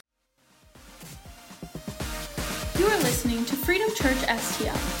You are listening to Freedom Church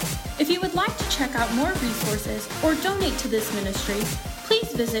STL. If you would like to check out more resources or donate to this ministry,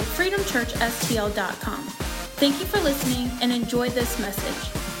 please visit freedomchurchstl.com. Thank you for listening and enjoy this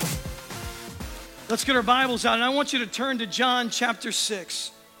message. Let's get our Bibles out, and I want you to turn to John chapter 6.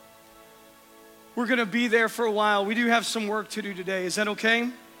 We're going to be there for a while. We do have some work to do today. Is that okay?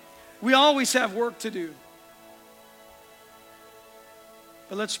 We always have work to do.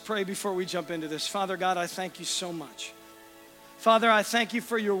 But let's pray before we jump into this. Father God, I thank you so much. Father, I thank you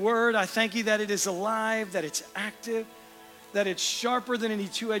for your word. I thank you that it is alive, that it's active, that it's sharper than any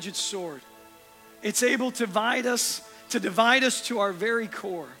two-edged sword. It's able to divide us to our very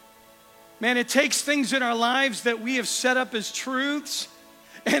core. Man, it takes things in our lives that we have set up as truths,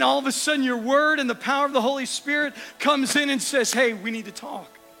 and all of a sudden your word and the power of the Holy Spirit comes in and says, hey, we need to talk,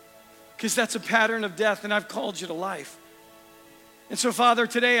 because that's a pattern of death, and I've called you to life. And so, Father,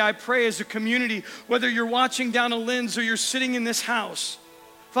 today I pray as a community, whether you're watching down a lens or you're sitting in this house,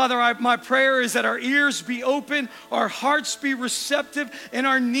 Father, my prayer is that our ears be open, our hearts be receptive, and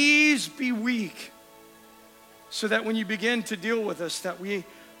our knees be weak, so that when you begin to deal with us, that we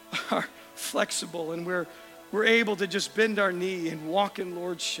are flexible and we're able to just bend our knee and walk in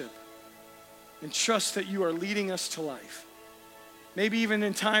lordship and trust that you are leading us to life. Maybe even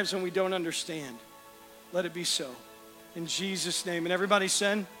in times when we don't understand. Let it be so. In Jesus' name. And everybody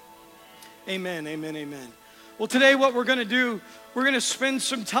said, amen, amen, amen. Well, today what we're going to do, we're going to spend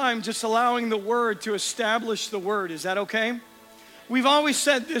some time just allowing the word to establish the word. Is that okay? We've always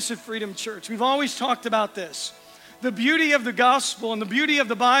said this at Freedom Church. We've always talked about this. The beauty of the gospel and the beauty of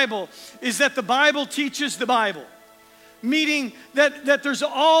the Bible is that the Bible teaches the Bible. Meaning that there's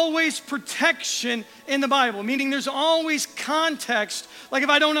always protection in the Bible. Meaning there's always context. Like if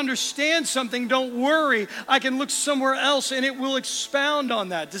I don't understand something, don't worry. I can look somewhere else and it will expound on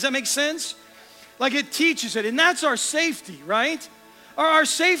that. Does that make sense? Like it teaches it. And that's our safety, right? Our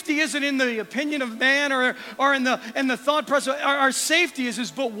safety isn't in the opinion of man or in the thought process. Our safety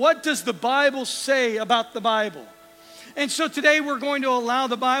is, but what does the Bible say about the Bible? And so today we're going to allow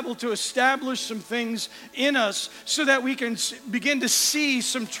the Bible to establish some things in us so that we can begin to see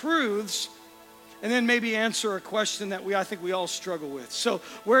some truths and then maybe answer a question that I think we all struggle with. So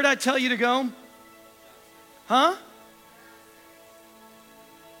where did I tell you to go? Huh?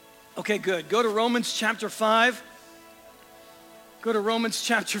 Okay, good. Go to Romans chapter 5. Go to Romans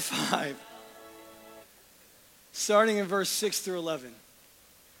chapter 5. Starting in verse 6 through 11.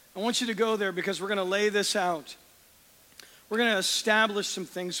 I want you to go there because we're going to lay this out. We're going to establish some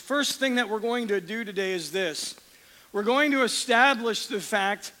things. First thing that we're going to do today is this. We're going to establish the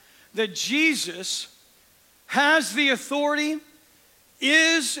fact that Jesus has the authority,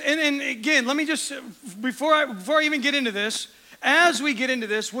 and again, let me just, before I even get into this, as we get into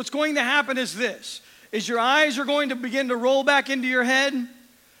this, what's going to happen is this, is your eyes are going to begin to roll back into your head.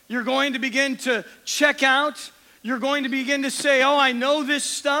 You're going to begin to check out. You're going to begin to say, oh, I know this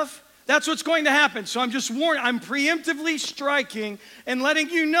stuff. That's what's going to happen. So I'm just warning, I'm preemptively striking and letting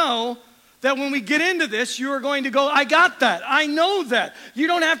you know that when we get into this, you are going to go, I got that. I know that. You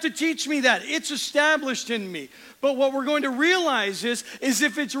don't have to teach me that. It's established in me. But what we're going to realize is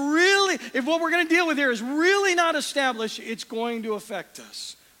if what we're going to deal with here is really not established, it's going to affect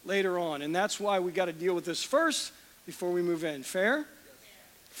us later on. And that's why we got to deal with this first before we move in. Fair?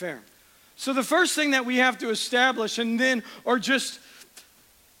 Fair. So the first thing that we have to establish or just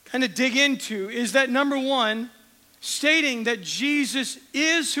kind of dig into is that number one, stating that Jesus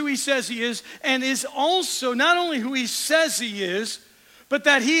is who he says he is and is also not only who he says he is, but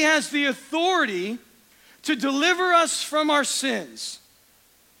that he has the authority to deliver us from our sins.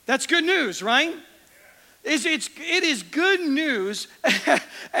 That's good news, right? It is good news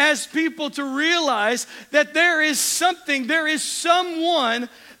as people to realize that there is someone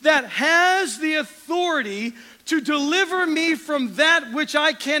that has the authority to deliver me from that which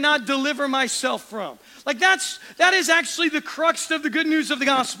I cannot deliver myself from. Like that is actually the crux of the good news of the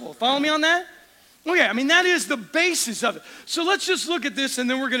gospel. Follow me on that? Okay, I mean that is the basis of it. So let's just look at this and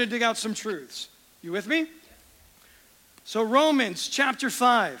then we're going to dig out some truths. You with me? So Romans chapter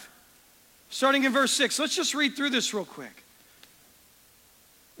 5, starting in verse 6. Let's just read through this real quick.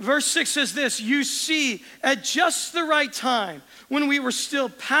 Verse 6 says this, you see, at just the right time, when we were still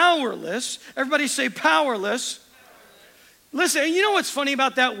powerless, everybody say powerless. Listen, you know what's funny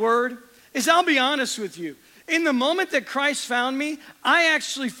about that word? Is I'll be honest with you. In the moment that Christ found me, I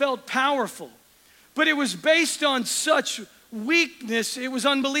actually felt powerful. But it was based on such weakness, it was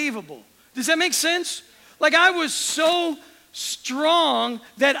unbelievable. Does that make sense? Like I was so strong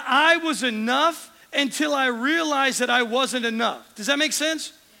that I was enough until I realized that I wasn't enough. Does that make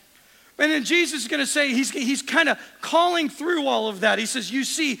sense? And then Jesus is going to say, he's kind of calling through all of that. He says, you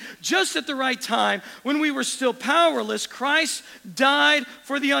see, just at the right time, when we were still powerless, Christ died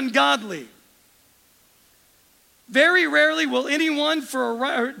for the ungodly. Very rarely will anyone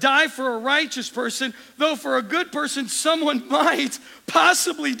die for a righteous person, though for a good person, someone might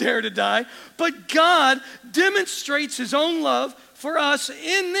possibly dare to die. But God demonstrates his own love for us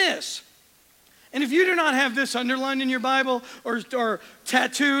in this. And if you do not have this underlined in your Bible or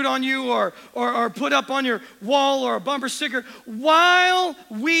tattooed on you or put up on your wall or a bumper sticker, while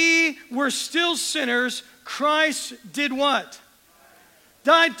we were still sinners, Christ did what?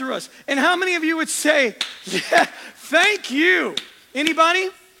 Died through us. And how many of you would say, yeah, thank you? Anybody?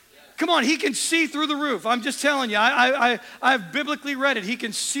 Come on, he can see through the roof. I'm just telling you, I've biblically read it. He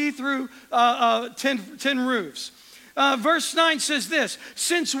can see through 10 roofs. Verse 9 says this,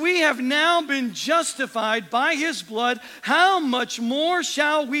 since we have now been justified by his blood, how much more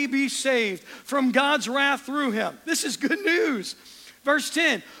shall we be saved from God's wrath through him? This is good news. Verse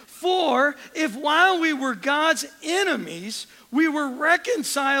 10, for if while we were God's enemies, we were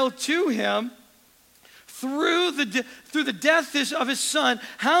reconciled to him through the death of his son,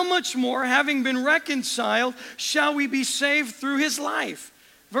 how much more, having been reconciled, shall we be saved through his life?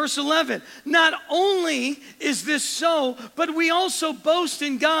 Verse 11, not only is this so, but we also boast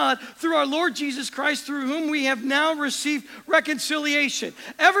in God through our Lord Jesus Christ, through whom we have now received reconciliation.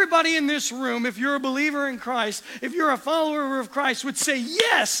 Everybody in this room, if you're a believer in Christ, if you're a follower of Christ, would say,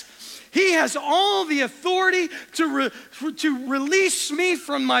 yes, he has all the authority to release me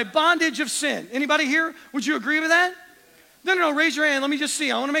from my bondage of sin. Anybody here? Would you agree with that? No, raise your hand. Let me just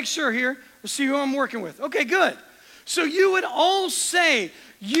see. I want to make sure here. Let's see who I'm working with. Okay, good. So you would all say,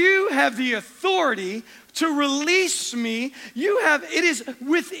 you have the authority to release me. It is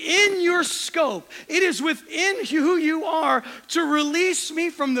within your scope. It is within who you are to release me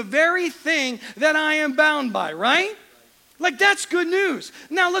from the very thing that I am bound by, right? Like, that's good news.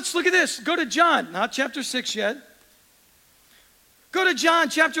 Now let's look at this. Go to John, not chapter 6 yet. Go to John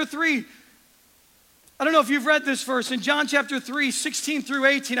chapter 3. I don't know if you've read this verse in John chapter 3, 16 through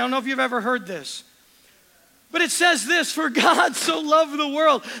 18. I don't know if you've ever heard this. But it says this, for God so loved the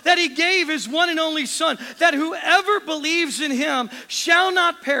world that he gave his one and only son, that whoever believes in him shall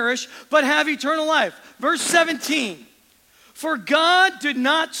not perish, but have eternal life. Verse 17, for God did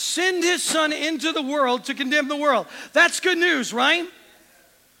not send his son into the world to condemn the world. That's good news, right?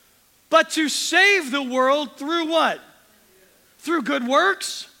 But to save the world through what? Through good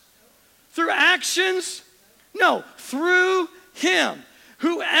works? Through actions? No, through him.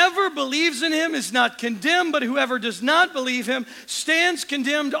 Whoever believes in him is not condemned, but whoever does not believe him stands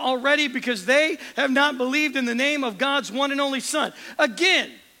condemned already because they have not believed in the name of God's one and only Son. Again,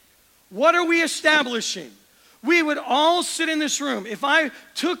 what are we establishing? We would all sit in this room. If I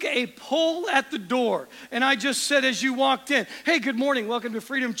took a poll at the door and I just said as you walked in, hey, good morning, welcome to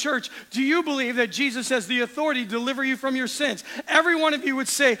Freedom Church. Do you believe that Jesus has the authority to deliver you from your sins? Every one of you would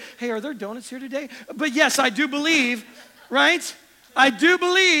say, hey, are there donuts here today? But yes, I do believe, right? I do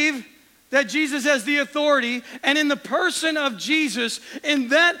believe that Jesus has the authority, and in the person of Jesus, in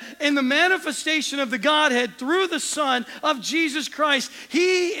the manifestation of the Godhead through the Son of Jesus Christ,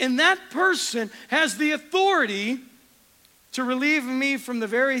 he in that person has the authority to relieve me from the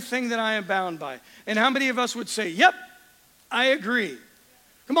very thing that I am bound by. And how many of us would say, yep, I agree?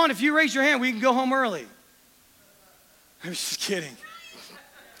 Come on, if you raise your hand, we can go home early. I'm just kidding.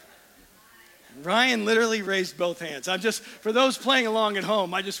 Ryan literally raised both hands. For those playing along at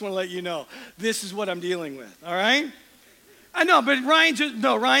home, I just want to let you know, this is what I'm dealing with, all right? I know, but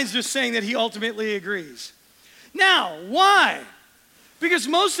Ryan's just saying that he ultimately agrees. Now, why? Because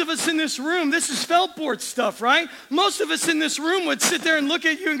most of us in this room, this is felt board stuff, right? Most of us in this room would sit there and look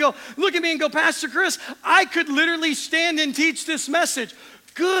at you and look at me and go, Pastor Chris, I could literally stand and teach this message.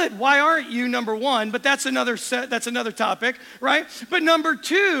 Good, why aren't you, number one? But that's another topic, right? But number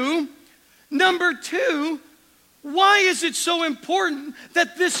two, why is it so important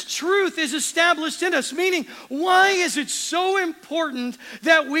that this truth is established in us? Meaning, why is it so important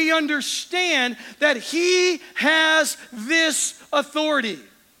that we understand that he has this authority?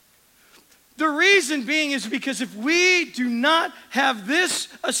 The reason being is because if we do not have this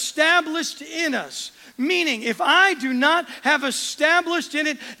established in us, meaning if I do not have established in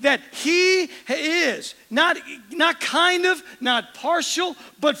it that he is, not kind of, not partial,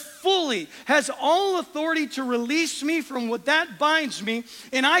 but fully has all authority to release me from what that binds me,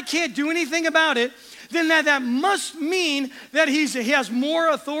 and I can't do anything about it, then that must mean that he has more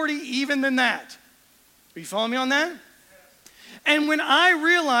authority even than that. Are you following me on that? And when I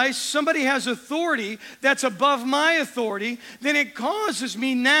realize somebody has authority that's above my authority, then it causes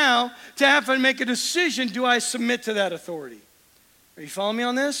me now to have to make a decision. Do I submit to that authority? Are you following me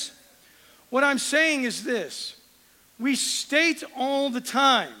on this? What I'm saying is this. We state all the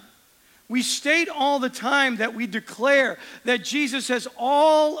time. We state all the time that we declare that Jesus has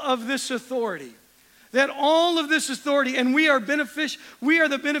all of this authority. That all of this authority, and we are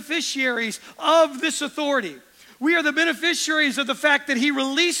the beneficiaries of this authority. We are the beneficiaries of the fact that he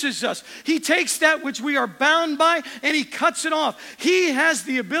releases us. He takes that which we are bound by and he cuts it off. He has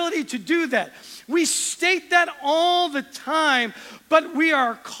the ability to do that. We state that all the time, but we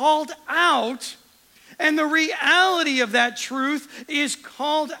are called out, and the reality of that truth is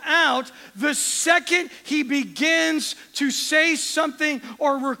called out the second he begins to say something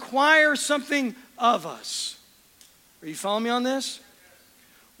or require something of us. Are you following me on this?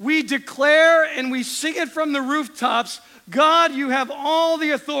 We declare and we sing it from the rooftops, God, you have all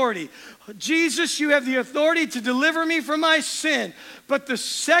the authority. Jesus, you have the authority to deliver me from my sin. But the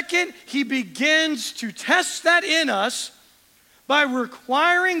second he begins to test that in us by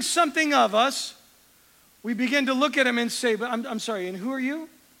requiring something of us, we begin to look at him and say, but I'm sorry, and who are you?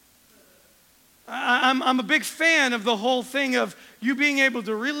 I'm a big fan of the whole thing of you being able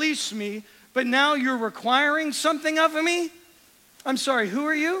to release me, but now you're requiring something of me? I'm sorry, who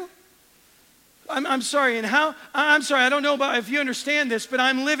are you? I'm sorry, and how? I'm sorry, I don't know about if you understand this, but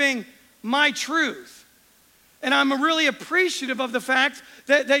I'm living my truth. And I'm really appreciative of the fact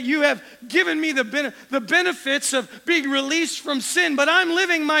that you have given me the benefits of being released from sin, but I'm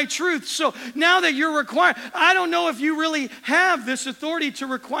living my truth. So now that you're required, I don't know if you really have this authority to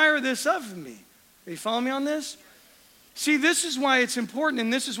require this of me. Are you following me on this? See, this is why it's important,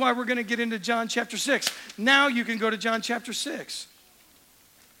 and this is why we're going to get into John chapter 6. Now you can go to John chapter 6.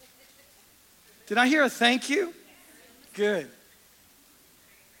 Did I hear a thank you? Good.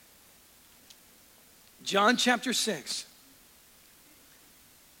 John chapter 6.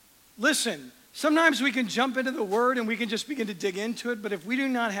 Listen, sometimes we can jump into the word and we can just begin to dig into it, but if we do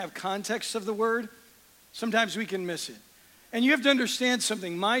not have context of the word, sometimes we can miss it. And you have to understand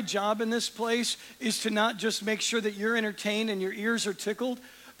something. My job in this place is to not just make sure that you're entertained and your ears are tickled,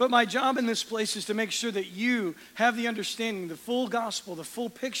 but my job in this place is to make sure that you have the understanding, the full gospel, the full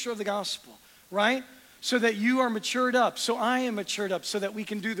picture of the gospel, right? So that you are matured up, so I am matured up, so that we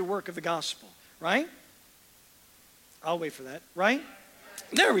can do the work of the gospel, right? I'll wait for that, right?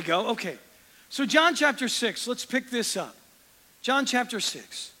 There we go, okay. So John chapter 6, let's pick this up. John chapter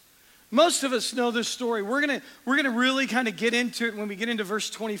 6. Most of us know this story. We're gonna really kind of get into it when we get into verse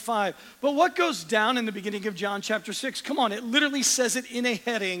 25. But what goes down in the beginning of John chapter 6? Come on, it literally says it in a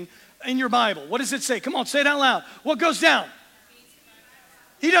heading in your Bible. What does it say? Come on, say it out loud. What goes down?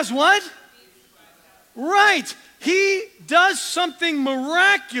 He does what? Right. He does something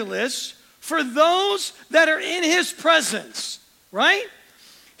miraculous for those that are in his presence, right?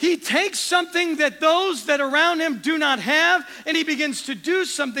 He takes something that those that around him do not have, and he begins to do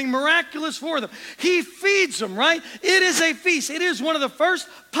something miraculous for them. He feeds them, right? It is a feast. It is one of the first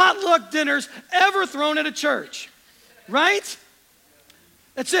potluck dinners ever thrown at a church, right?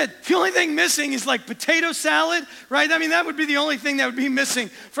 That's it. The only thing missing is like potato salad, right? I mean, that would be the only thing that would be missing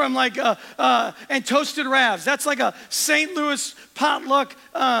from like, and toasted ravs. That's like a St. Louis potluck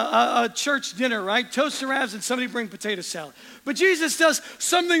church dinner, right? Toasted ravs and somebody bring potato salad. But Jesus does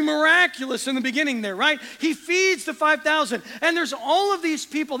something miraculous in the beginning there, right? He feeds the 5,000. And there's all of these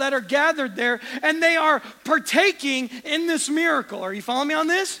people that are gathered there, and they are partaking in this miracle. Are you following me on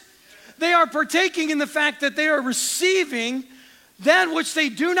this? They are partaking in the fact that they are receiving that which they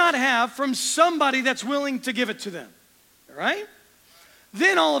do not have from somebody that's willing to give it to them. All right?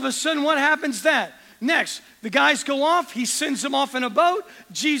 Then all of a sudden, what happens that? Next, the guys go off. He sends them off in a boat.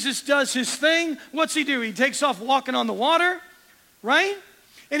 Jesus does his thing. What's he do? He takes off walking on the water, right?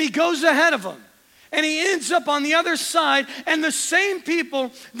 And he goes ahead of them. And he ends up on the other side. And the same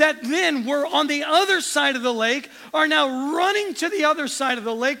people that then were on the other side of the lake are now running to the other side of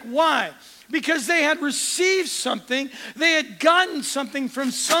the lake. Why? Because they had received something, they had gotten something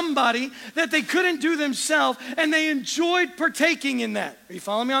from somebody that they couldn't do themselves, and they enjoyed partaking in that. Are you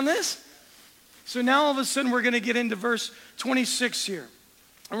following me on this? So now all of a sudden we're going to get into verse 26 here.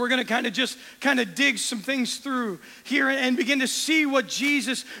 And we're going to kind of dig some things through here and begin to see what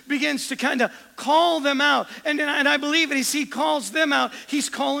Jesus begins to kind of call them out. And I believe as he calls them out, he's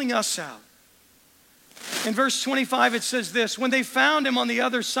calling us out. In verse 25, it says this: when they found him on the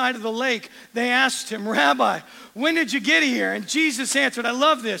other side of the lake, they asked him, Rabbi, when did you get here? And Jesus answered, I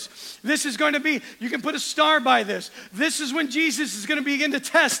love this. This is going to be, you can put a star by this. This is when Jesus is going to begin to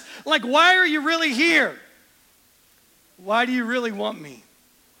test, like, why are you really here? why do you really want me?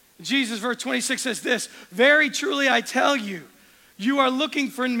 Jesus, verse 26 says this, very truly I tell you, you are looking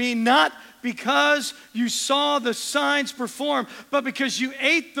for me not because you saw the signs performed, but because you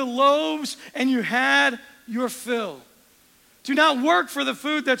ate the loaves and you had your fill. Do not work for the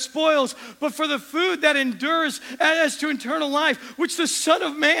food that spoils, but for the food that endures as to eternal life, which the Son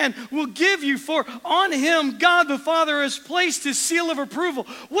of Man will give you. For on him God the Father has placed his seal of approval.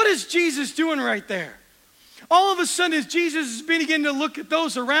 What is Jesus doing right there? All of a sudden, as Jesus is beginning to look at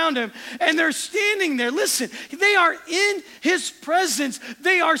those around him, and they're standing there, listen, they are in his presence.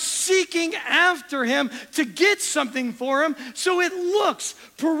 They are seeking after him to get something for him. So it looks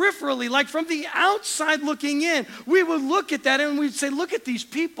peripherally, like from the outside looking in, we would look at that and we'd say, look at these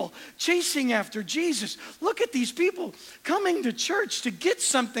people chasing after Jesus. Look at these people coming to church to get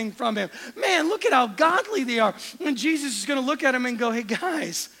something from him. Man, look at how godly they are. And Jesus is going to look at them and go, hey,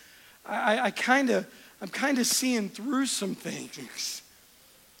 guys, I'm kind of seeing through some things.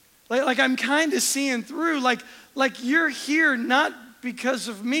 Like I'm kind of seeing through, like you're here not because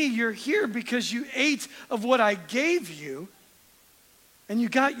of me, you're here because you ate of what I gave you and you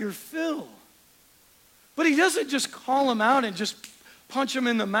got your fill. But he doesn't just call them out and just punch them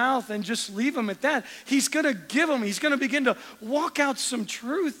in the mouth and just leave them at that. He's going to give them, he's going to begin to walk out some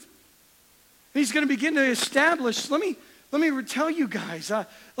truth. He's going to begin to establish, let me tell you guys,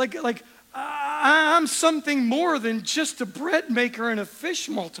 I'm something more than just a bread maker and a fish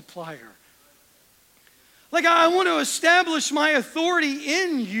multiplier. Like I want to establish my authority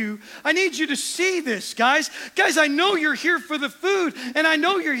in you. I need you to see this, guys. Guys, I know you're here for the food, and I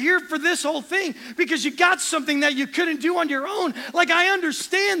know you're here for this whole thing because you got something that you couldn't do on your own. Like I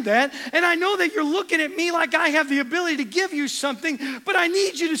understand that, and I know that you're looking at me like I have the ability to give you something, but I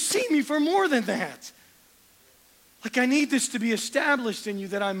need you to see me for more than that. Like I need this to be established in you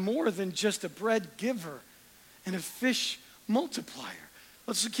that I'm more than just a bread giver and a fish multiplier.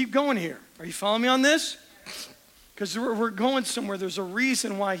 Let's keep going here. Are you following me on this? Because we're going somewhere. There's a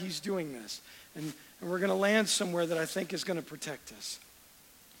reason why he's doing this. And we're going to land somewhere that I think is going to protect us.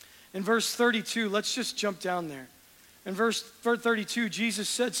 In verse 32, let's just jump down there. In verse 32, Jesus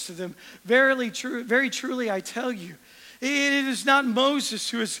says to them, very truly I tell you, it is not Moses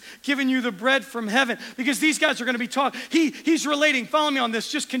who has given you the bread from heaven, because these guys are going to be taught. He's relating, follow me on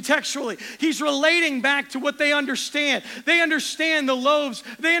this, just contextually. He's relating back to what they understand. They understand the loaves.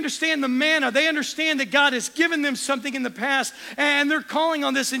 They understand the manna. They understand that God has given them something in the past, and they're calling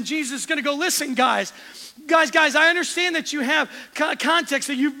on this, and Jesus is going to go, listen, guys, I understand that you have context,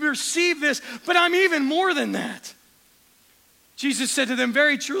 that you've received this, but I'm even more than that. Jesus said to them,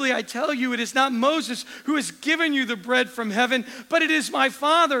 very truly, I tell you, it is not Moses who has given you the bread from heaven, but it is my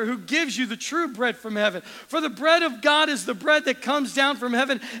Father who gives you the true bread from heaven. For the bread of God is the bread that comes down from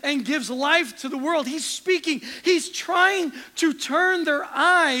heaven and gives life to the world. He's speaking. He's trying to turn their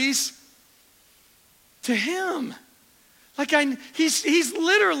eyes to him. He's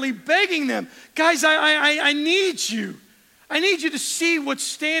literally begging them, guys, I need you. I need you to see what's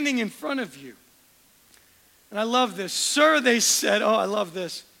standing in front of you. And I love this. Sir, they said, oh, I love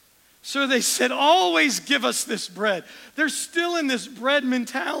this. Sir, they said, always give us this bread. They're still in this bread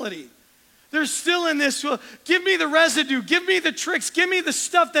mentality. They're still in this, well, give me the residue, give me the tricks, give me the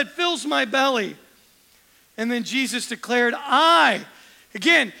stuff that fills my belly. And then Jesus declared,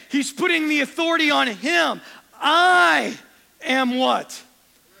 again, he's putting the authority on him. I am what?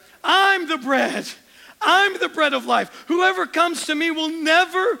 I'm the bread. I'm the bread of life. Whoever comes to me will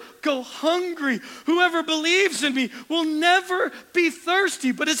never go hungry. Whoever believes in me will never be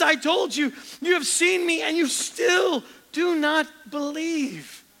thirsty. But as I told you, you have seen me and you still do not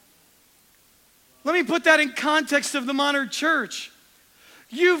believe. Let me put that in context of the modern church.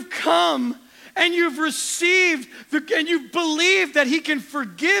 You've come and you've received and you've believed that he can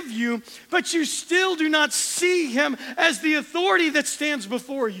forgive you, but you still do not see him as the authority that stands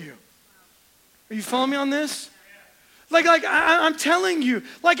before you. Are you following me on this? I'm telling you,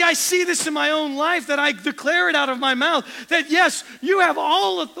 I see this in my own life, that I declare it out of my mouth, that yes, you have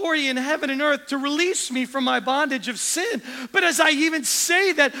all authority in heaven and earth to release me from my bondage of sin. But as I even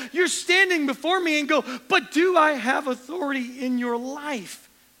say that, you're standing before me and go, but do I have authority in your life?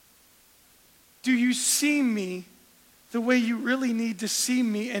 Do you see me the way you really need to see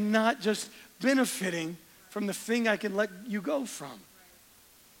me and not just benefiting from the thing I can let you go from?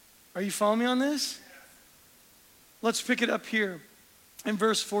 Are you following me on this? Let's pick it up here in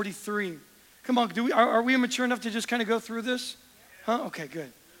verse 43. Come on, are we mature enough to just kind of go through this? Huh? Okay,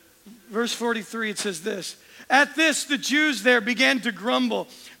 good. Verse 43, it says this. At this, the Jews there began to grumble.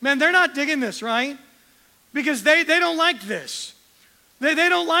 Man, they're not digging this, right? Because they don't like this. They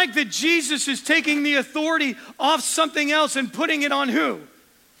don't like that Jesus is taking the authority off something else and putting it on who?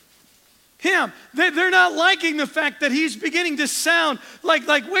 Him. They're not liking the fact that he's beginning to sound like,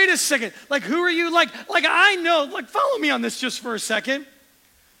 wait a second, like, who are you? Like I know, like, follow me on this just for a second.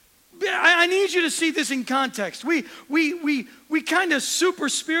 I need you to see this in context. We kind of super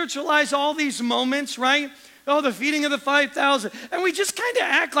spiritualize all these moments, right? Oh, the feeding of the 5,000. And we just kind of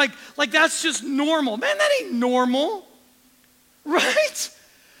act like that's just normal. Man, that ain't normal, right?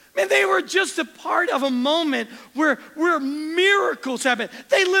 Man, they were just a part of a moment where miracles happened.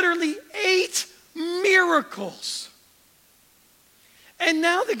 They literally ate miracles. And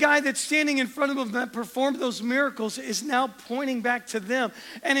now the guy that's standing in front of them that performed those miracles is now pointing back to them.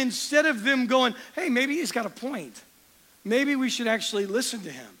 And instead of them going, hey, maybe he's got a point. Maybe we should actually listen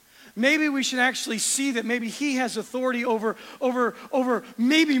to him. Maybe we should actually see that maybe he has authority over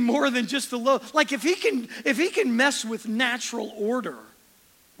maybe more than just the low. Like if he can mess with natural order,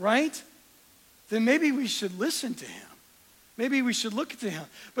 right? Then maybe we should listen to him. Maybe we should look to him.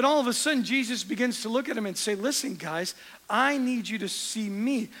 But all of a sudden, Jesus begins to look at him and say, listen, guys, I need you to see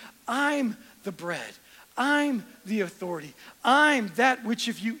me. I'm the bread. I'm the authority. I'm that which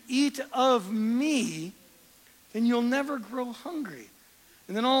if you eat of me, then you'll never grow hungry.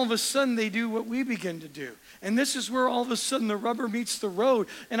 And then all of a sudden, they do what we begin to do. And this is where all of a sudden the rubber meets the road.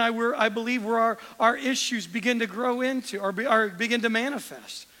 And I believe where our issues begin to grow into or begin to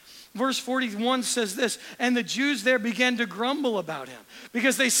manifest. Verse 41 says this, and the Jews there began to grumble about him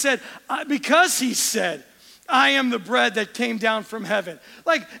because they said, because he said, I am the bread that came down from heaven.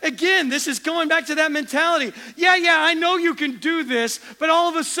 Like, again, this is going back to that mentality. Yeah, I know you can do this, but all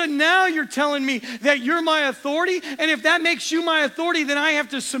of a sudden now you're telling me that you're my authority, and if that makes you my authority, then I have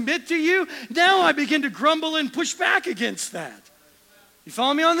to submit to you. Now I begin to grumble and push back against that. You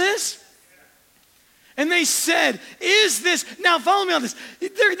follow me on this? And they said, is this, now follow me on this,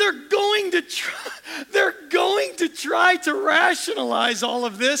 they're going to try to rationalize all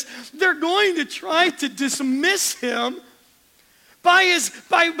of this. They're going to try to dismiss him by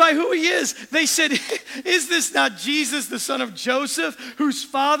who he is. They said, is this not Jesus, the son of Joseph, whose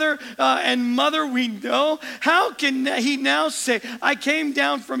father and mother we know? How can he now say, I came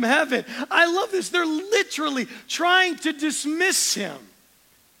down from heaven? I love this. They're literally trying to dismiss him.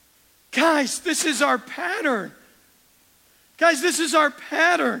 Guys, this is our pattern.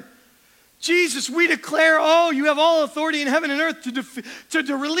 Jesus, we declare, oh, you have all authority in heaven and earth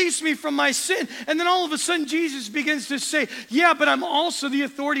to release me from my sin. And then all of a sudden, Jesus begins to say, yeah, but I'm also the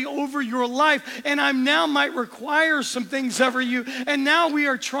authority over your life. And I now might require some things over you. And now we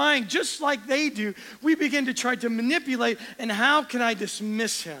are trying, just like they do, we begin to try to manipulate. And how can I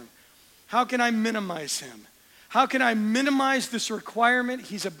dismiss him? How can I minimize him? How can I minimize this requirement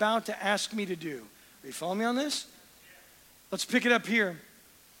he's about to ask me to do? Are you following me on this? Let's pick it up here.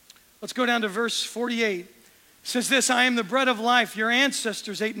 Let's go down to verse 48. It says this, I am the bread of life. Your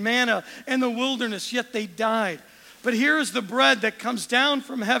ancestors ate manna in the wilderness, yet they died. But here is the bread that comes down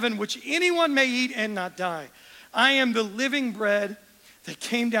from heaven, which anyone may eat and not die. I am the living bread that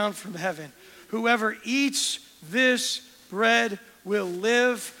came down from heaven. Whoever eats this bread will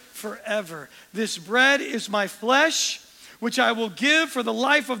live forever. This bread is my flesh, which I will give for the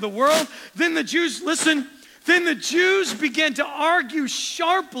life of the world. Then the Jews began to argue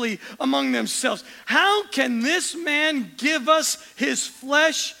sharply among themselves. How can this man give us his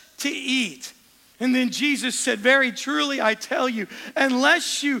flesh to eat? And then Jesus said, very truly, I tell you,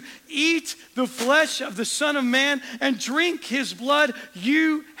 unless you eat the flesh of the Son of Man and drink his blood,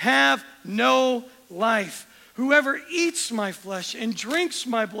 you have no life. Whoever eats my flesh and drinks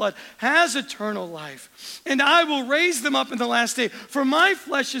my blood has eternal life, and I will raise them up in the last day. For my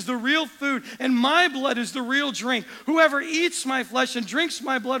flesh is the real food, and my blood is the real drink. Whoever eats my flesh and drinks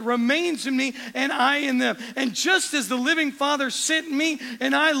my blood remains in me, and I in them. And just as the living Father sent me,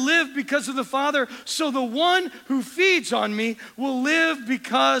 and I live because of the Father, so the one who feeds on me will live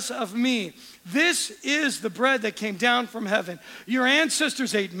because of me. This is the bread that came down from heaven. Your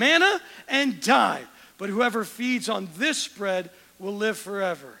ancestors ate manna and died. But whoever feeds on this bread will live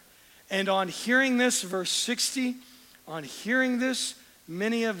forever. And on hearing this, verse 60, on hearing this,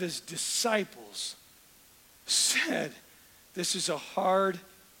 many of his disciples said, this is a hard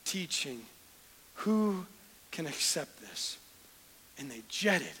teaching. Who can accept this? And they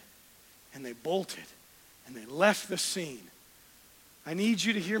jetted, and they bolted, and they left the scene. I need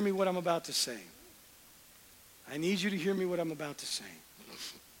you to hear me what I'm about to say. I need you to hear me what I'm about to say.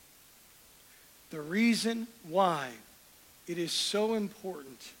 The reason why it is so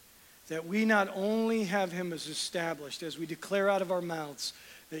important that we not only have him as established, as we declare out of our mouths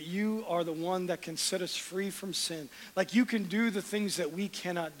that you are the one that can set us free from sin. Like you can do the things that we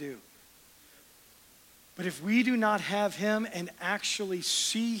cannot do. But if we do not have him and actually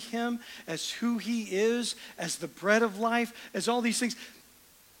see him as who he is, as the bread of life, as all these things,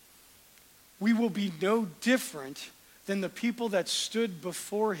 we will be no different than the people that stood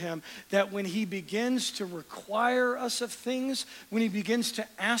before him, that when he begins to require us of things, when he begins to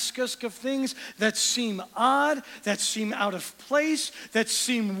ask us of things that seem odd, that seem out of place, that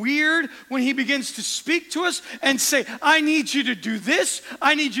seem weird, when he begins to speak to us and say, I need you to do this,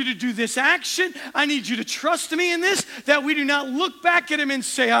 I need you to do this action, I need you to trust me in this, that we do not look back at him and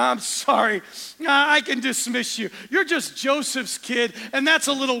say, I'm sorry, I can dismiss you. You're just Joseph's kid, and that's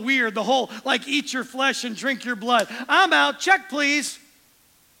a little weird, the whole, like, eat your flesh and drink your blood. I'm out. Check, please.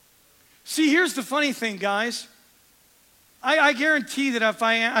 See, here's the funny thing, guys. I guarantee that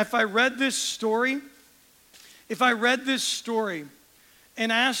if I read this story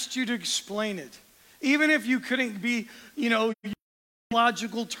and asked you to explain it, even if you couldn't be,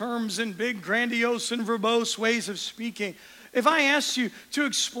 logical terms and big, grandiose and verbose ways of speaking, if I asked you to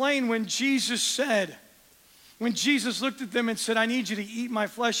explain when Jesus looked at them and said, I need you to eat my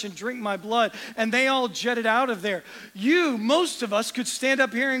flesh and drink my blood, and they all jetted out of there, most of us could stand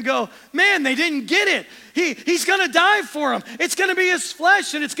up here and go, man, they didn't get it. He's going to die for them. It's going to be his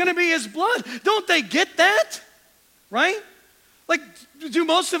flesh and it's going to be his blood. Don't they get that? Right? Like, do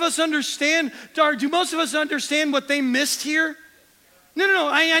most of us understand what they missed here? No,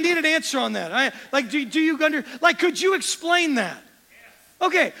 I need an answer on that. Could you explain that?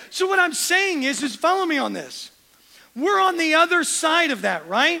 Okay, so what I'm saying is follow me on this. We're on the other side of that,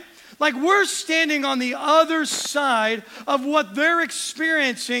 right? Like we're standing on the other side of what they're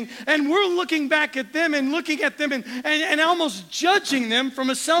experiencing, and we're looking back at them and looking at them and almost judging them from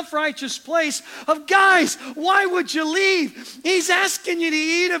a self-righteous place of, guys, why would you leave? He's asking you to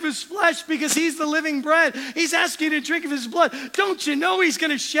eat of his flesh because he's the living bread. He's asking you to drink of his blood. Don't you know he's going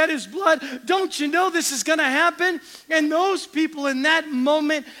to shed his blood? Don't you know this is going to happen? And those people in that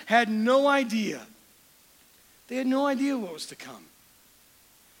moment had no idea. They had no idea what was to come.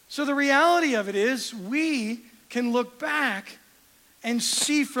 So the reality of it is we can look back and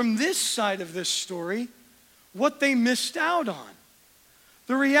see from this side of this story what they missed out on.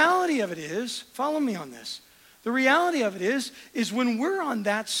 The reality of it is, follow me on this, the reality of it is when we're on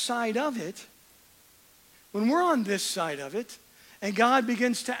that side of it, when we're on this side of it, and God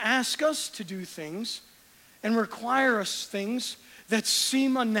begins to ask us to do things and require us things that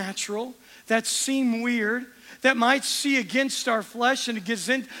seem unnatural, that seem weird, that might see against our flesh and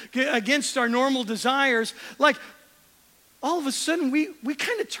against our normal desires, like all of a sudden we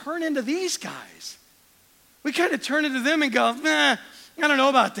kind of turn into these guys. We kind of turn into them and go, nah, I don't know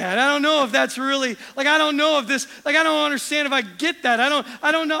about that. I don't know if that's really, I don't know if this, I don't understand if I get that. I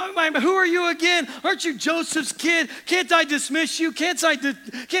don't know. Who are you again? Aren't you Joseph's kid? Can't I dismiss you?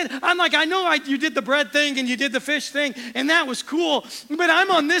 I know you did the bread thing and you did the fish thing, and that was cool, but I'm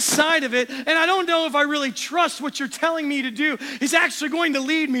on this side of it, and I don't know if I really trust what you're telling me to do is actually going to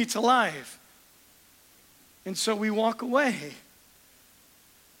lead me to life. And so we walk away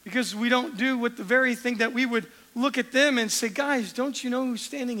because we don't do what the very thing that we would look at them and say, guys, don't you know who's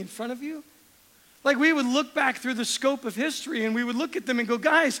standing in front of you? Like we would look back through the scope of history and we would look at them and go,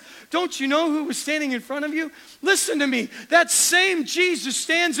 guys, don't you know who was standing in front of you? Listen to me. That same Jesus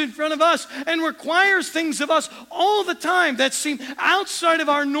stands in front of us and requires things of us all the time that seem outside of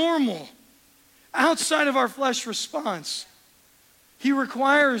our normal, outside of our flesh response. He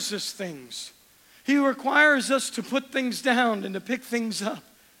requires us things. He requires us to put things down and to pick things up.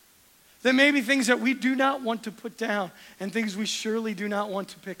 There may be things that we do not want to put down and things we surely do not want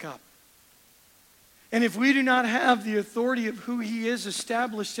to pick up. And if we do not have the authority of who he is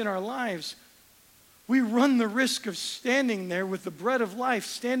established in our lives, we run the risk of standing there with the bread of life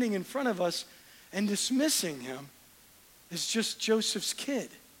standing in front of us and dismissing him as just Joseph's kid.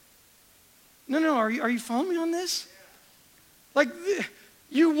 No, are you following me on this?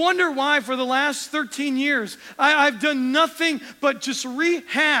 You wonder why for the last 13 years I've done nothing but just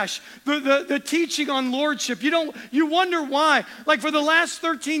rehash the teaching on lordship. You wonder why. Like for the last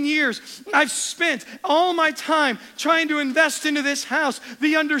 13 years, I've spent all my time trying to invest into this house,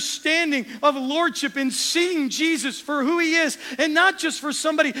 the understanding of lordship and seeing Jesus for who he is, and not just for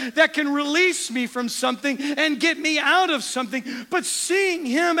somebody that can release me from something and get me out of something, but seeing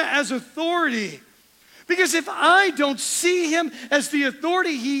him as authority. Because if I don't see him as the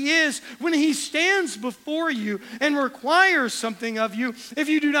authority he is when he stands before you and requires something of you, if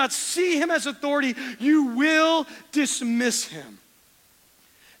you do not see him as authority, you will dismiss him.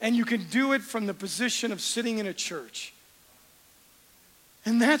 And you can do it from the position of sitting in a church.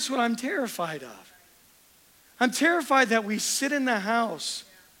 And that's what I'm terrified of. I'm terrified that we sit in the house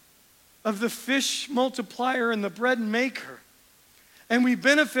of the fish multiplier and the bread maker, and we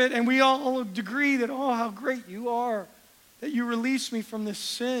benefit and we all agree that, oh, how great you are, that you released me from this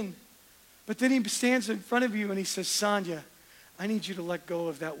sin. But then he stands in front of you and he says, Sonia, I need you to let go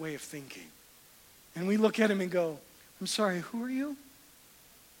of that way of thinking. And we look at him and go, I'm sorry, who are you?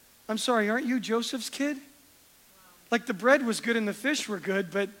 I'm sorry, aren't you Joseph's kid? Like the bread was good and the fish were good,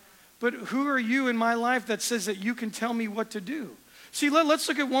 but who are you in my life that says that you can tell me what to do? See, let's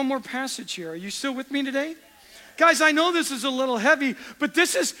look at one more passage here. Are you still with me today? Guys, I know this is a little heavy, but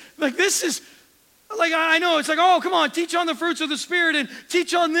this is, I know, it's like, oh, come on, teach on the fruits of the Spirit and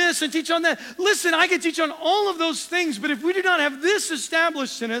teach on this and teach on that. Listen, I can teach on all of those things, but if we do not have this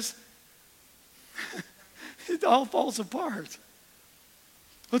established in us, it all falls apart.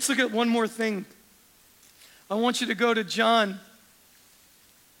 Let's look at one more thing. I want you to go to John.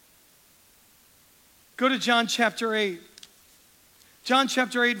 Go to John chapter 8. John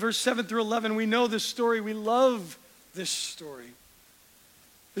chapter 8, verse 7 through 11. We know this story. We love this story.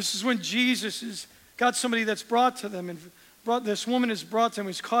 This is when Jesus has got somebody that's brought to them, and this woman is brought to him.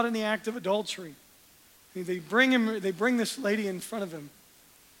 He's caught in the act of adultery. They bring this lady in front of him.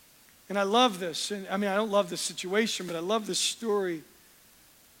 And I love this. And I mean, I don't love this situation, but I love this story.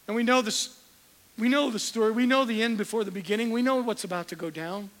 And we know this. We know the story. We know the end before the beginning. We know what's about to go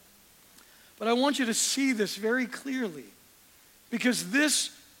down. But I want you to see this very clearly. Because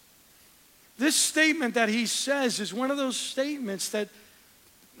this statement that he says is one of those statements that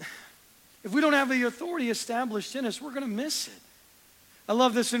if we don't have the authority established in us, we're going to miss it. I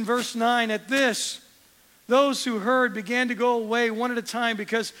love this in verse 9. At this, those who heard began to go away one at a time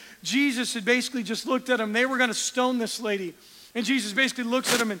because Jesus had basically just looked at them. They were going to stone this lady. And Jesus basically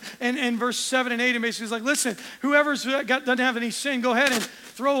looks at them and verse 7 and 8 and basically is like, listen, whoever's doesn't have any sin, go ahead and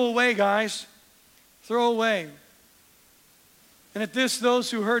throw away, guys. Throw away. And at this,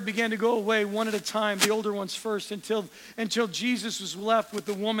 those who heard began to go away one at a time, the older ones first, until Jesus was left with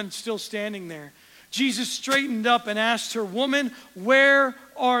the woman still standing there. Jesus straightened up and asked her, woman, where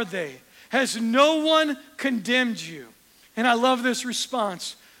are they? Has no one condemned you? And I love this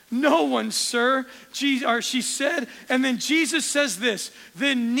response. No one, sir, she said. And then Jesus says this,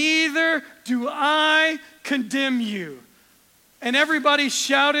 then neither do I condemn you. And everybody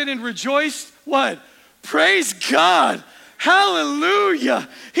shouted and rejoiced. What? Praise God. Hallelujah.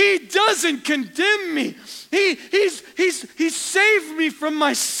 He doesn't condemn me. He's saved me from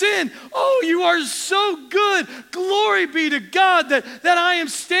my sin. Oh, you are so good. Glory be to God that I am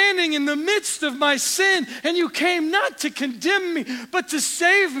standing in the midst of my sin and you came not to condemn me, but to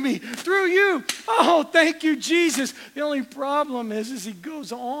save me through you. Oh, thank you, Jesus. The only problem is he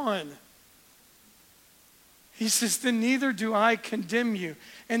goes on. He says, then neither do I condemn you.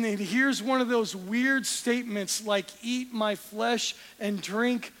 And then here's one of those weird statements like, eat my flesh and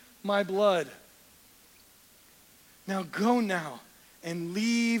drink my blood. Now go now and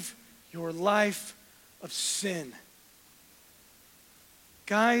leave your life of sin.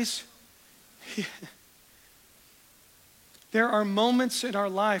 Guys, there are moments in our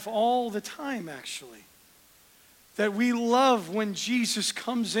life all the time, actually, that we love when Jesus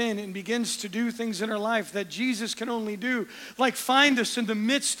comes in and begins to do things in our life that Jesus can only do. Like find us in the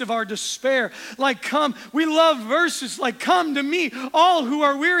midst of our despair. Like come, we love verses like come to me, all who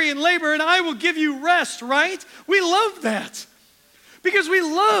are weary and labor, and I will give you rest, right? We love that. Because we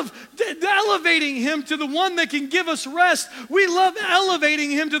love elevating him to the one that can give us rest. We love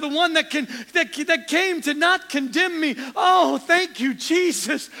elevating him to the one that came to not condemn me. Oh, thank you,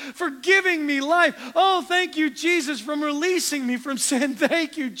 Jesus, for giving me life. Oh, thank you, Jesus, for releasing me from sin.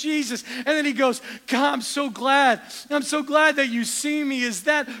 Thank you, Jesus. And then he goes, God, I'm so glad. I'm so glad that you see me as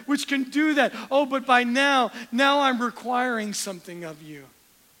that which can do that. Oh, but by now I'm requiring something of you.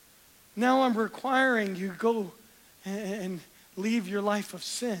 Now I'm requiring you go and leave your life of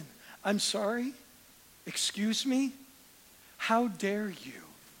sin. I'm sorry? Excuse me? How dare you?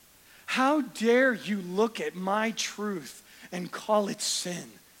 How dare you look at my truth and call it sin?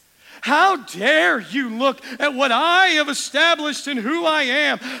 How dare you look at what I have established and who I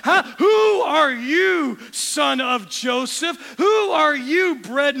am? Who are you, son of Joseph? Who are you,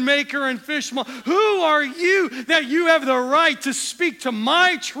 bread maker and fish monger? Who are you that you have the right to speak to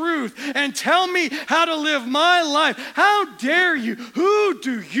my truth and tell me how to live my life? How dare you? Who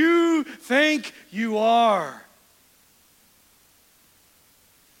do you think you are?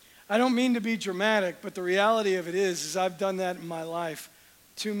 I don't mean to be dramatic, but the reality of it is I've done that in my life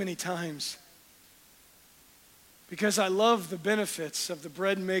too many times. Because I love the benefits of the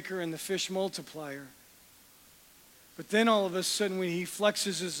bread maker and the fish multiplier. But then all of a sudden when he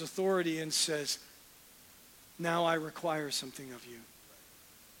flexes his authority and says, now I require something of you.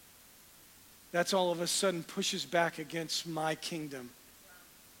 That's all of a sudden pushes back against my kingdom,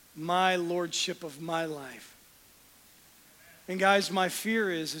 my lordship of my life. And guys, my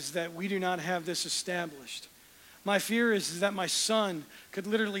fear is that we do not have this established. My fear is that my son could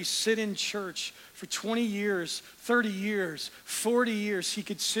literally sit in church for 20 years, 30 years, 40 years. He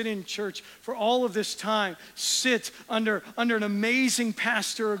could sit in church for all of this time, sit under an amazing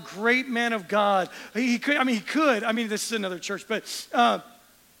pastor, a great man of God. He could. This is another church, but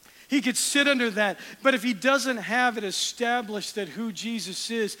he could sit under that. But if he doesn't have it established that who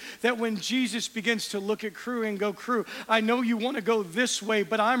Jesus is, that when Jesus begins to look at Cru and go, Cru, I know you want to go this way,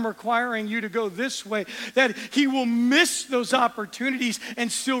 but I'm requiring you to go this way, that he will miss those opportunities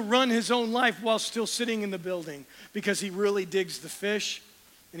and still run his own life while still sitting in the building because he really digs the fish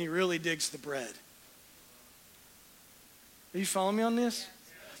and he really digs the bread. Are you following me on this?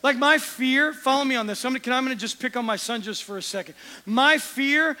 Like my fear, follow me on this. I'm going to just pick on my son just for a second. My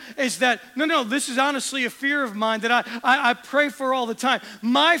fear is that, this is honestly a fear of mine that I pray for all the time.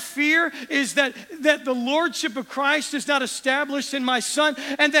 My fear is that the lordship of Christ is not established in my son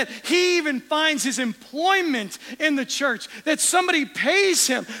and that he even finds his employment in the church. That somebody pays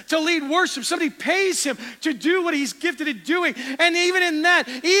him to lead worship. Somebody pays him to do what he's gifted at doing. And even in that,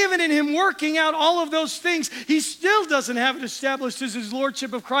 even in him working out all of those things, he still doesn't have it established as his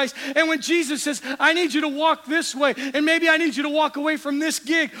lordship of Christ. And when Jesus says, I need you to walk this way, and maybe I need you to walk away from this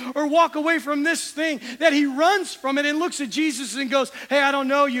gig or walk away from this thing, that he runs from it and looks at Jesus and goes, hey, I don't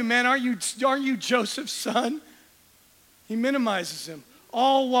know you, man. Aren't you Joseph's son? He minimizes him,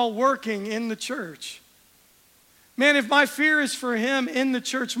 all while working in the church. Man, if my fear is for him in the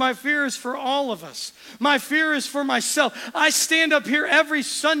church, my fear is for all of us. My fear is for myself. I stand up here every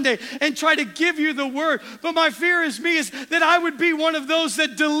Sunday and try to give you the word, but my fear is that I would be one of those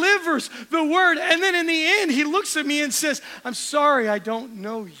that delivers the word, and then in the end, he looks at me and says, I'm sorry, I don't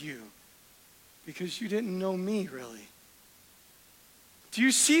know you, because you didn't know me, really. Do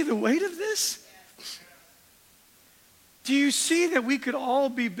you see the weight of this? Do you see that we could all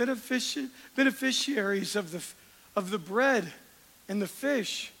be beneficiaries of the bread and the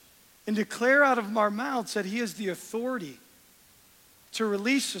fish and declare out of our mouths that he is the authority to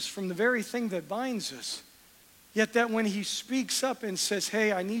release us from the very thing that binds us. Yet that when he speaks up and says,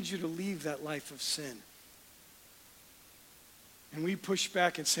 hey, I need you to leave that life of sin. And we push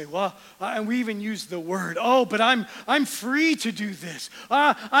back and say, and we even use the word, but I'm free to do this.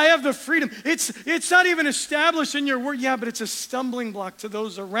 I have the freedom. It's not even established in your word. Yeah, but it's a stumbling block to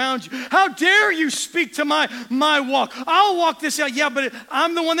those around you. How dare you speak to my walk? I'll walk this out. Yeah, but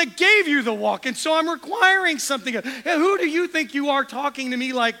I'm the one that gave you the walk, and so I'm requiring something. Who do you think you are talking to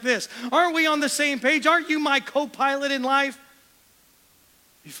me like this? Aren't we on the same page? Aren't you my co-pilot in life?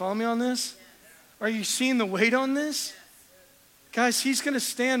 You follow me on this? Are you seeing the weight on this? Guys, he's going to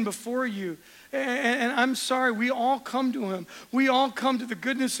stand before you. And I'm sorry, we all come to him. We all come to the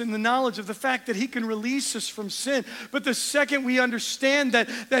goodness and the knowledge of the fact that he can release us from sin. But the second we understand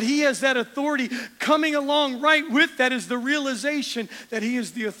that he has that authority, coming along right with that is the realization that he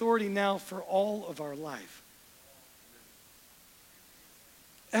is the authority now for all of our life.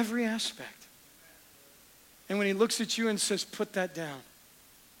 Every aspect. And when he looks at you and says, put that down,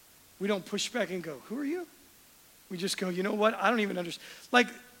 we don't push back and go, who are you? We just go, you know what? I don't even understand. Like,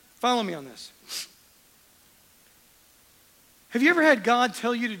 follow me on this. Have you ever had God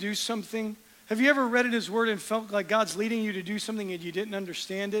tell you to do something? Have you ever read in his word and felt like God's leading you to do something and you didn't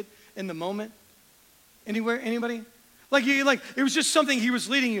understand it in the moment? Anywhere? Anybody? Like it was just something he was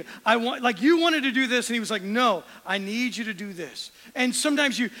leading you. You wanted to do this, and he was like, no, I need you to do this. And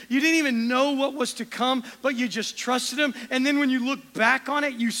sometimes you didn't even know what was to come, but you just trusted him. And then when you look back on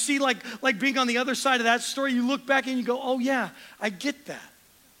it, you see like being on the other side of that story, you look back and you go, oh yeah, I get that.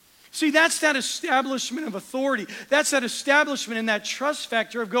 See, that's that establishment of authority. That's that establishment and that trust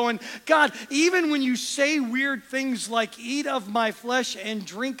factor of going, God, even when you say weird things like eat of my flesh and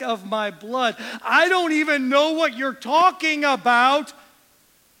drink of my blood, I don't even know what you're talking about.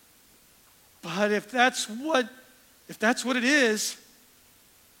 But if that's what it is,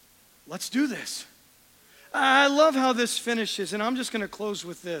 let's do this. I love how this finishes, and I'm just going to close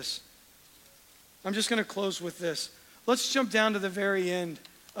with this. Let's jump down to the very end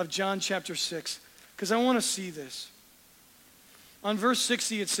of John chapter 6, because I want to see this. On verse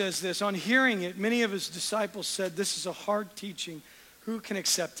 60 it says this, on hearing it, many of his disciples said, this is a hard teaching. Who can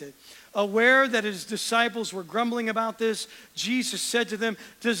accept it? Aware that his disciples were grumbling about this, Jesus said to them,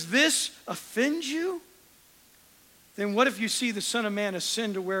 does this offend you? Then what if you see the Son of Man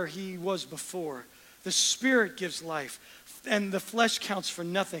ascend to where he was before? The Spirit gives life, and the flesh counts for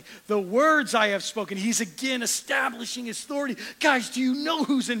nothing. The words I have spoken, he's again establishing his authority. Guys, do you know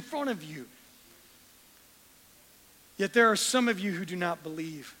who's in front of you? Yet there are some of you who do not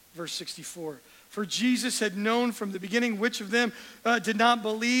believe. Verse 64. For Jesus had known from the beginning which of them did not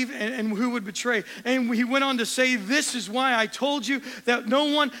believe and who would betray. And he went on to say, this is why I told you that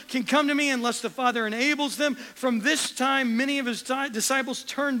no one can come to me unless the Father enables them. From this time, many of his disciples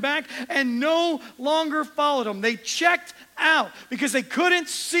turned back and no longer followed him. They checked out because they couldn't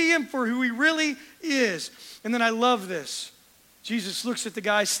see him for who he really is. And then I love this. Jesus looks at the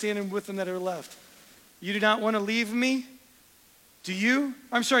guys standing with him that are left. You do not want to leave me? Do you?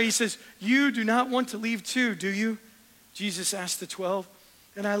 I'm sorry, he says, you do not want to leave too, do you? Jesus asked the 12.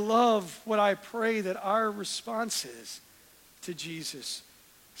 And I love what I pray that our response is to Jesus.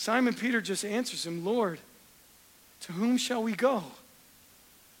 Simon Peter just answers him, Lord, to whom shall we go?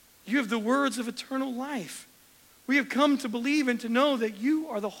 You have the words of eternal life. We have come to believe and to know that you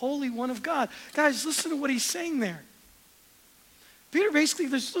are the Holy One of God. Guys, listen to what he's saying there. Peter basically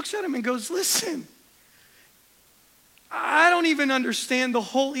just looks at him and goes, listen, I don't even understand the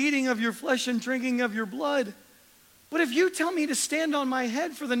whole eating of your flesh and drinking of your blood. But if you tell me to stand on my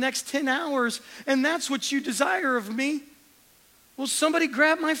head for the next 10 hours and that's what you desire of me, will somebody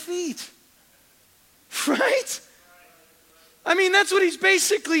grab my feet? Right? I mean, that's what he's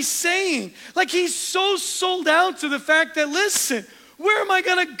basically saying. Like he's so sold out to the fact that, listen, where am I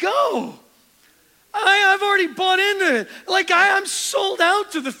going to go? I've already bought into it. Like I'm sold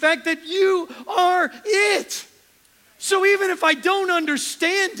out to the fact that you are it. So even if I don't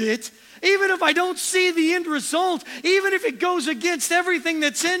understand it, even if I don't see the end result, even if it goes against everything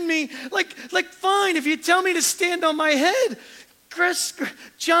that's in me, like fine, if you tell me to stand on my head,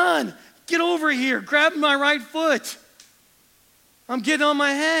 John, get over here, grab my right foot. I'm getting on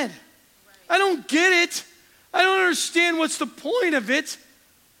my head. I don't get it. I don't understand what's the point of it,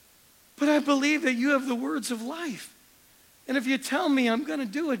 but I believe that you have the words of life. And if you tell me, I'm going to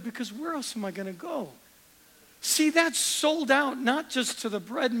do it, because where else am I going to go? See, that's sold out not just to the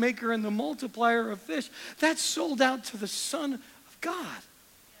bread maker and the multiplier of fish. That's sold out to the Son of God.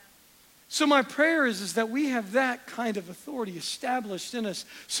 So my prayer is that we have that kind of authority established in us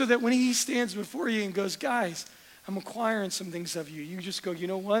so that when he stands before you and goes, guys, I'm acquiring some things of you, you just go, you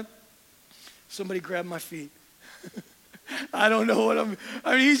know what? Somebody grab my feet. I don't know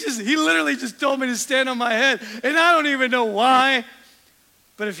what he literally just told me to stand on my head, and I don't even know why.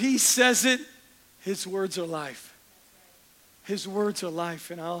 But if he says it, his words are life. His words are life,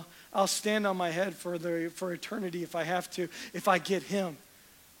 and I'll stand on my head for eternity if I have to, if I get him.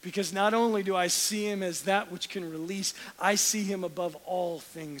 Because not only do I see him as that which can release, I see him above all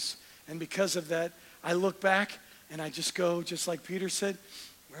things. And because of that, I look back and I just go, just like Peter said,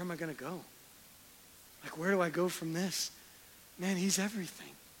 where am I going to go? Like, where do I go from this? Man, he's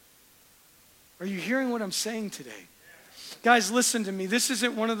everything. Are you hearing what I'm saying today? Guys, listen to me. This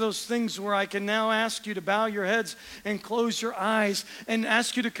isn't one of those things where I can now ask you to bow your heads and close your eyes and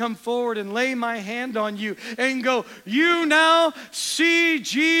ask you to come forward and lay my hand on you and go, you now see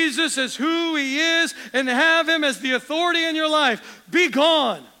Jesus as who he is and have him as the authority in your life. Be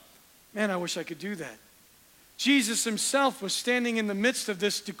gone. Man, I wish I could do that. Jesus himself was standing in the midst of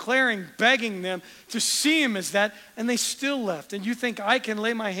this, declaring, begging them to see him as that, and they still left. And you think I can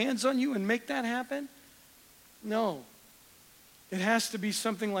lay my hands on you and make that happen? No. It has to be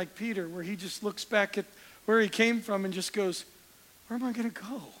something like Peter, where he just looks back at where he came from and just goes, where am I going to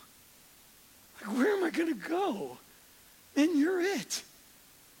go? Like, where am I going to go? And you're it.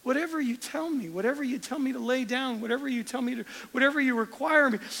 Whatever you tell me to lay down, whatever you require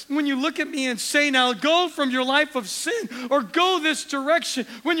me. When you look at me and say, now go from your life of sin or go this direction,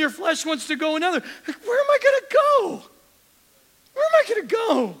 when your flesh wants to go another, like, where am I going to go? Where am I going to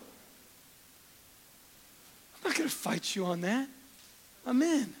go? I'm not going to fight you on that. I'm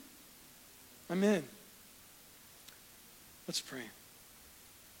in. I'm in. Let's pray.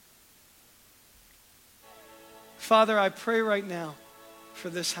 Father, I pray right now for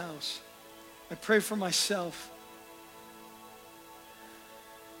this house. I pray for myself.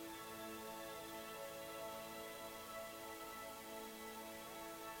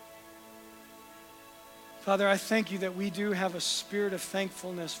 Father, I thank you that we do have a spirit of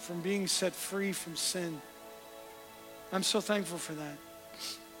thankfulness from being set free from sin. I'm so thankful for that.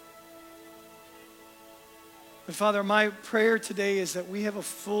 But Father, my prayer today is that we have a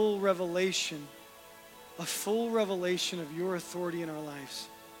full revelation of your authority in our lives.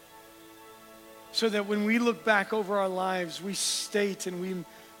 So that when we look back over our lives, we state and we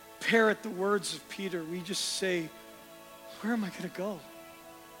parrot the words of Peter. We just say, where am I going to go?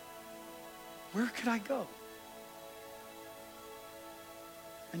 where could I go?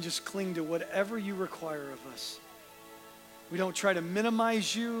 And just cling to whatever you require of us. We don't try to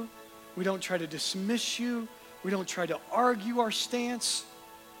minimize you. We don't try to dismiss you. We don't try to argue our stance.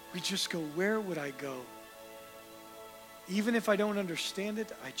 We just go, where would I go? Even if I don't understand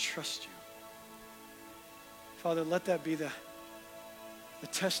it, I trust you. Father, let that be the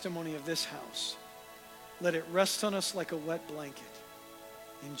testimony of this house. Let it rest on us like a wet blanket.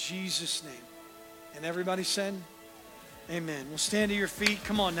 In Jesus' name. And everybody said, amen. Well, stand to your feet.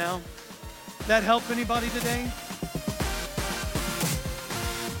 Come on now. That help anybody today?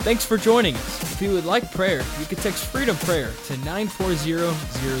 Thanks for joining us. If you would like prayer, you can text Freedom Prayer to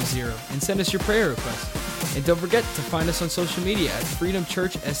 94000 and send us your prayer request. And don't forget to find us on social media at Freedom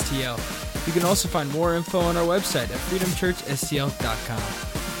Church STL. You can also find more info on our website at freedomchurchstl.com.